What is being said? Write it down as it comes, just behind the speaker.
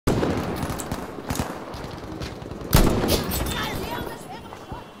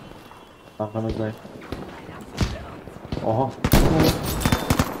Arkanızdayım. Aha.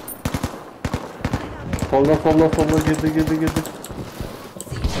 Solla girdi.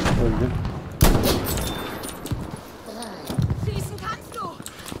 Öldü.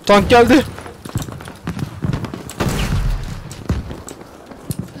 Tank geldi.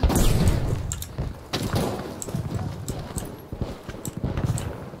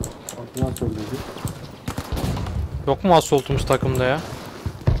 Nasıl öldürdü? Yok mu assaultumuz takımda ya?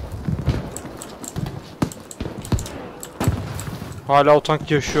 Hala o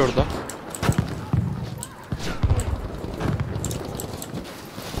tank yaşıyor orada.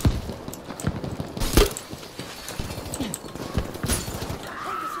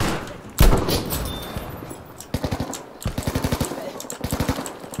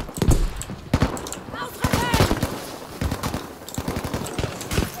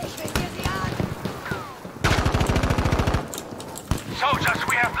 Soldiers,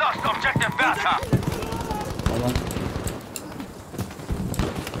 we have lost objective Bertha. Tamam.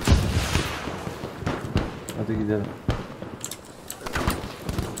 Hadi gidelim.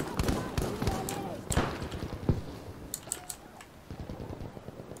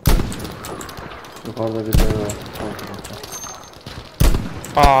 Yukarıda bir yer var.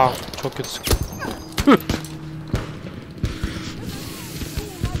 Aa, çok kötü sıkıyor.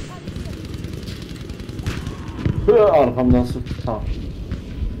 Arkamdan sıktı. Tamam.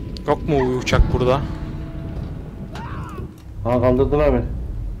 Yok mu uçak burada? Ha, kaldırdılar beni.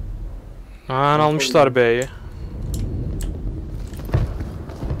 Hemen almışlar B'yi.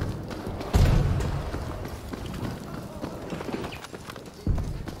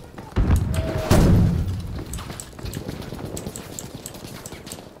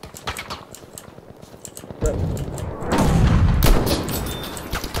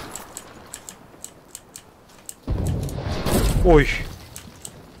 Oy.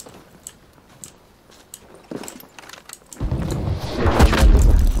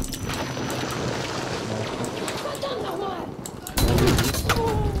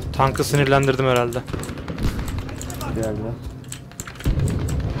 Tankı sinirlendirdim herhalde. Geldiler.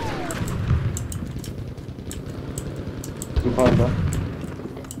 Yukarıda.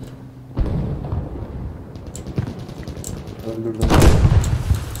 Öldürdüm.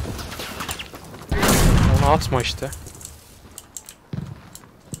 Onu atma işte.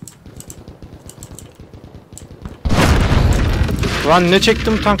 Lan ne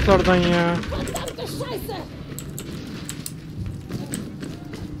çektim tanklardan ya.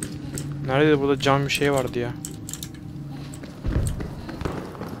 Nerede burada cam bir şey vardı ya.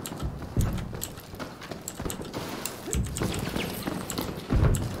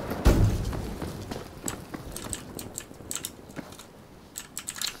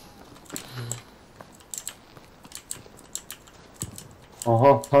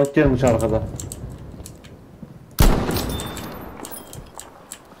 Aha, tank gelmiş arkada.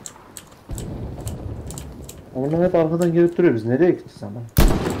 Onlar hep arkadan gelip duruyor, biz nereye gittik sana?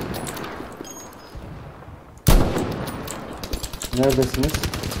 Neredesiniz?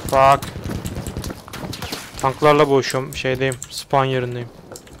 Bak. Tanklarla boğuşuyorum. Şeydeyim. Spawn yerindeyim.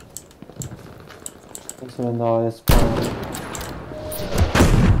 Neyse ben de A'ya spawn.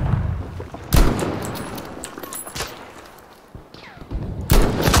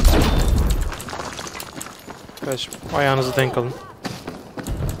 Kardeşim ayağınızı denk alın.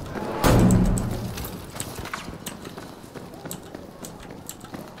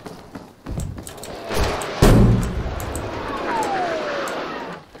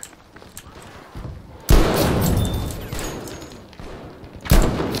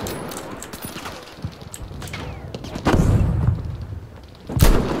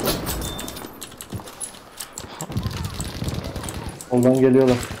 Ondan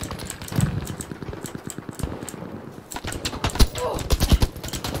geliyorlar.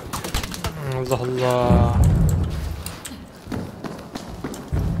 Allah Allah.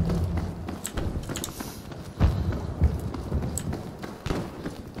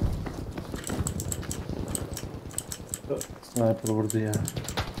 Sniper vurdu ya.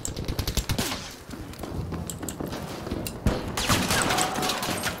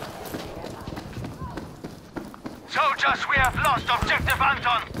 Soldiers, we have lost objective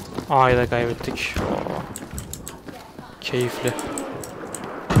Anton. A'yı da kaybettik. Oo. Keyifli.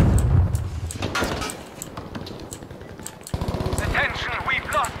 Attention,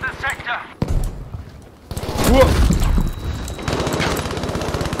 we've lost the sector.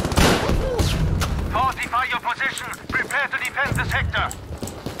 Fortify your position. Prepare to defend the sector.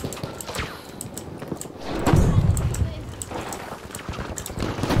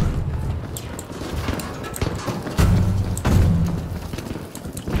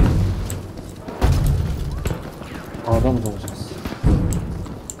 adam mı olacağız?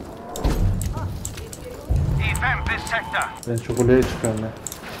 Defend this sector. Ben çikolaya çıkıyorum ya.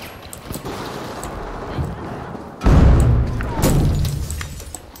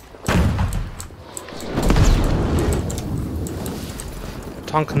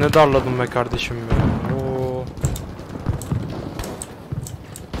 Tank ne darladın be kardeşim be. Oo.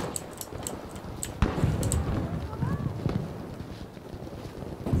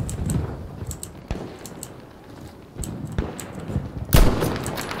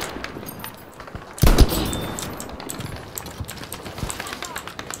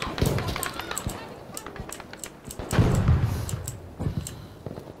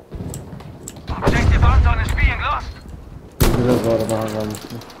 Objective Anton is being lost. Biraz var daha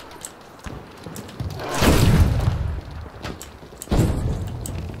kalmıştı.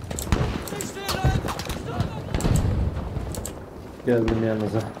 Geldim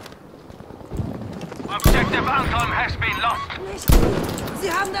yanınıza. Objective Anton has been lost. Nicht!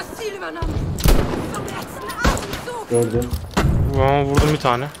 Sie haben das Ziel übernommen! Vom letzten Atemzug! Gördüm. Ama vurdum bir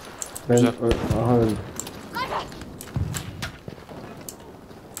tane. Ben Güzel. aha öldüm.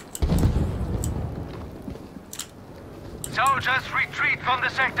 Soldiers retreat from the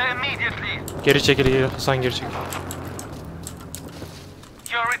sector immediately. Geri çekil geri. Hasan geri çekil.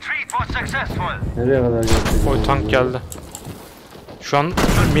 Your retreat was successful. Nereye kadar geldik? Oy tank geldi. Şu an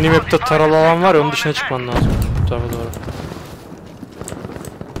minimap'te taralı alan var ya, onun dışına çıkman lazım. Bu tarafa doğru.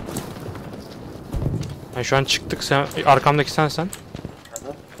 Yani şu an çıktık, sen arkamdaki sensen.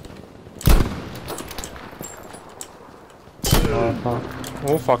 Aha.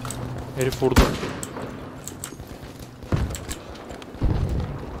 Oh fuck. Herif vurdu.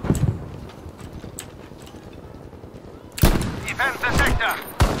 Defend the sector.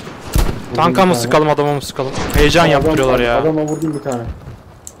 Tanka mı sıkalım, adama mı sıkalım? Heyecan yaptırıyorlar ya. Adama vurdum bir tane.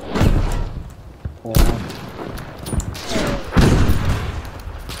 Oha.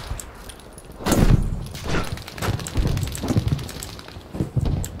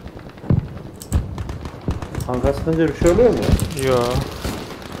 Tanka sıkınca bir şey oluyor mu? Yo.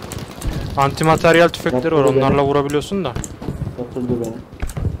 Antimateryal tüfekleri var, onlarla vurabiliyorsun da. Batırdı beni.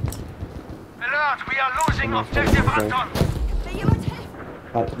 Alert, we are losing objective Anton. Will jemand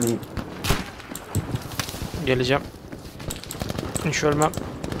helfen? Atmayayım. Geleceğim. Hiç ölmem.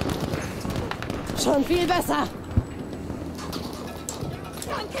 Schon viel besser!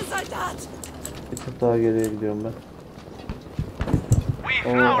 Danke, Soldat! Bir tık daha geriye gidiyorum ben.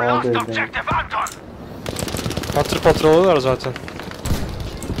 We've now Oh, lost okay, objective Anton. Patır patır oluyorlar zaten.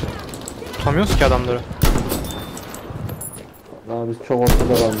 Tutamıyoruz ki adamları. Daha biz çok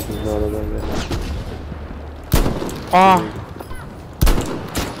ortada kalmışız bu arada. Aa.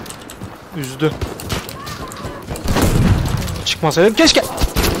 Üzdü. Çıkmasaydım keşke.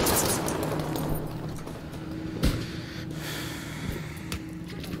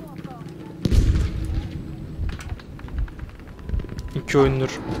 İki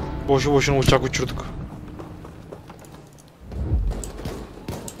oyundur boşu boşuna uçak uçurduk.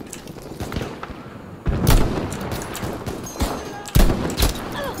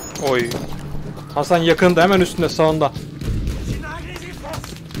 Oy. Hasan yakında, hemen üstünde, sağında.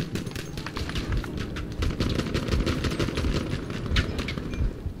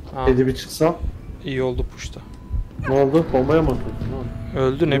 Ha, Hadi bir çıksam. iyi oldu puşta. Ne oldu? Bombaya mı atıyorsun? Ne oldu?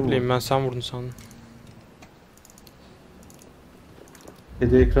 Öldü, ne İyi bileyim oldu. ben, sen vurdun sandım.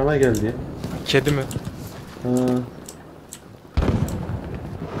 Kedi ekrana geldi. Kedi mi? Ha.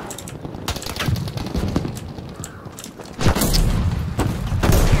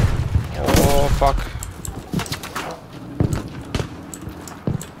 Oh fuck.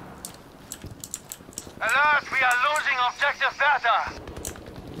 Alert, we are losing objective Bertha.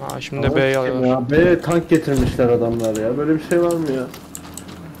 Ha, şimdi de B'yi alıyorlar. Ya B tank getirmişler adamlar ya. Böyle bir şey var mı ya?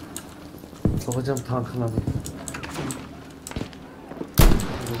 Sokacağım tankına bir.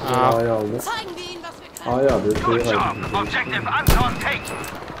 Aa. A'yı aldı. Zeigen wir ihnen, was wir können! A'yı alıyor. Good Şeyi job. aldı. Objective Anton taken.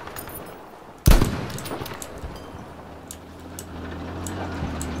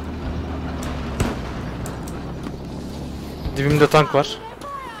 Dibimde tank var.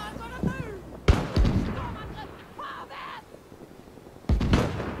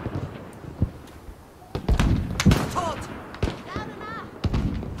 Tot!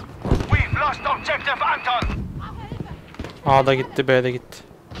 We've lost objective Anton. A'da gitti, B'de gitti.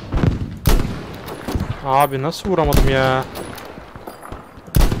 Abi nasıl vuramadım ya?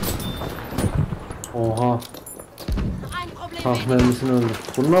 Oha. Ein Problem Tank weniger! mermisini öldür.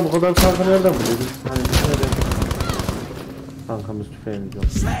 Bunlar bu kadar tankı nereden buluyor? Hani bir tane tankımız tüfeğimiz yok.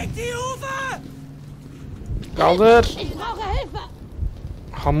 Schlägt die Hufe! Kaldır. Ich brauche Hilfe!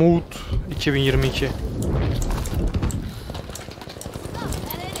 Hamut 2022.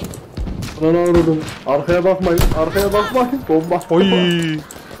 Lan vurdum. Arkaya bakmayın. Arkaya bakmayın. Bomba. Oy.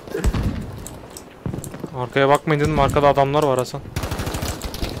 Arkaya bakmayın dedim, arkada adamlar var Hasan.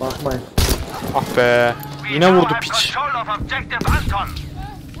 Bakmayın. Ah be. We Yine now vurdu have piç. control of objective Anton.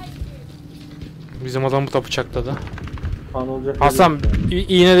 Bizim adam bu da bıçakladı. Kan olacak. Hasan yeri yok yani.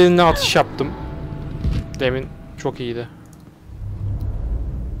 iğne deliğine atış yaptım. Demin çok iyiydi.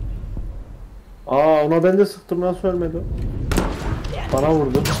 Aa ona ben de sıktım, nasıl ölmedi o? Bana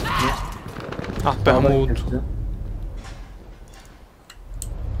vurdu. Ah be Sağdan Umut. kesti.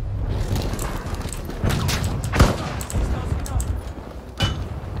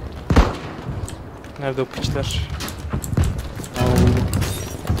 Nerede o piçler? Aa, vurdu.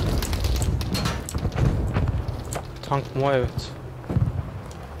 Tank mı o? Evet.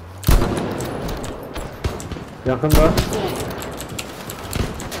 Yakında.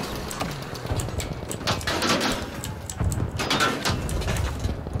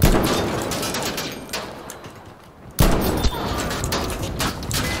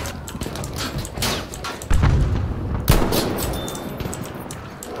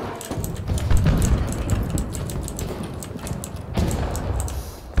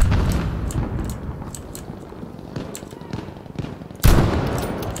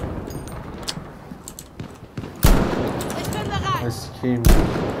 Ich bin bereit. Ay sikeyim.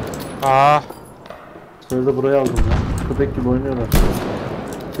 Aa, Sözde buraya aldım ya. Köpek gibi oynuyorlar.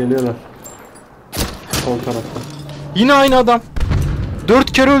 Geliyorlar. Sol tarafta. yine aynı adam.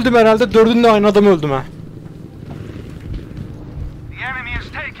 4 kere öldüm herhalde. 4'ünde aynı adam öldüm ha. The enemy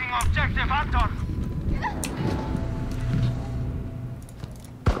is taking objective Anton.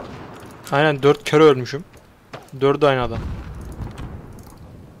 Aynen 4 kere ölmüşüm. 4'ü aynı adam.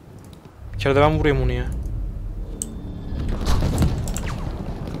 Bir kere de ben vurayım onu ya.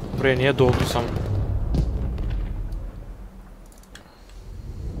 Buraya niye doğduysam.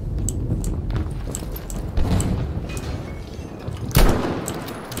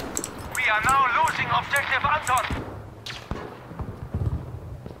 We are now losing objective Anton.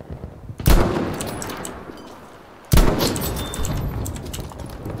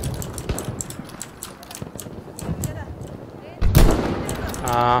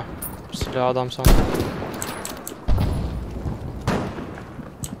 Aa, silah adam sandım.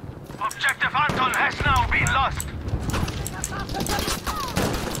 Objective Anton has now been lost.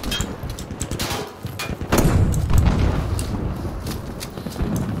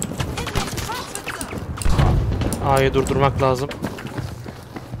 A'yı durdurmak lazım.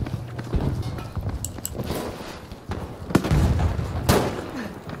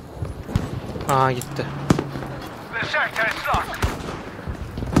 Aa gitti. The sector is locked.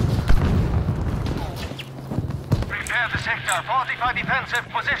 Prepare the sector. Fortify defensive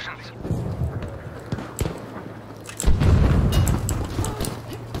positions.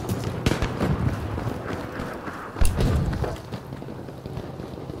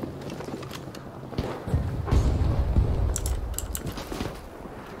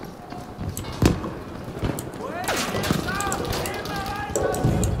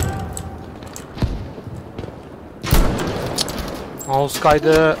 Mouse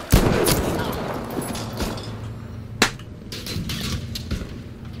kaydı.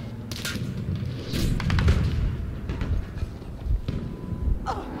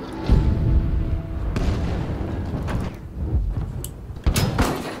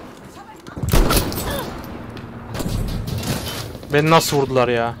 Beni nasıl vurdular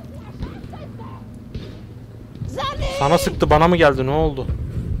ya? Sana sıktı, bana mı geldi, ne oldu?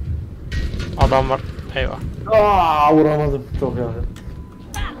 Adam var. Eyvah. Aa vuramadım. Çok yakın.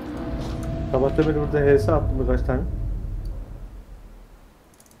 Sabahta beri burada HS attım birkaç tane.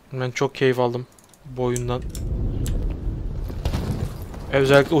 Ben çok keyif aldım bu oyundan.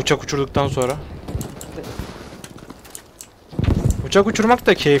 Özellikle uçak uçurduktan sonra. Uçak uçurmak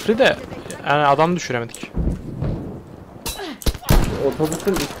da keyifli de yani adam düşüremedik.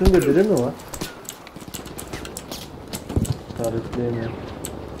 Otobüsün üstünde biri mi var? Tarifleyemiyorum.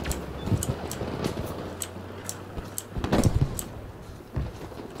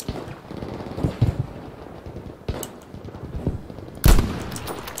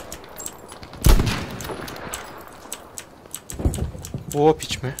 Bu o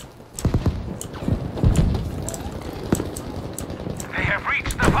piç mi? They have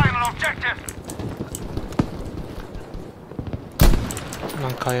reached the final objective.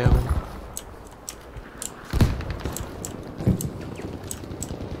 Lan kaya.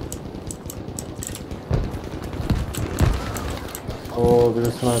 Oo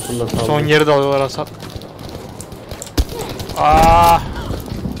biri sniper'la saldırdı. Son yeri de alıyorlar Hasan. Aa!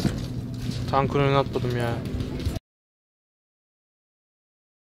 Tankın önüne atladım ya.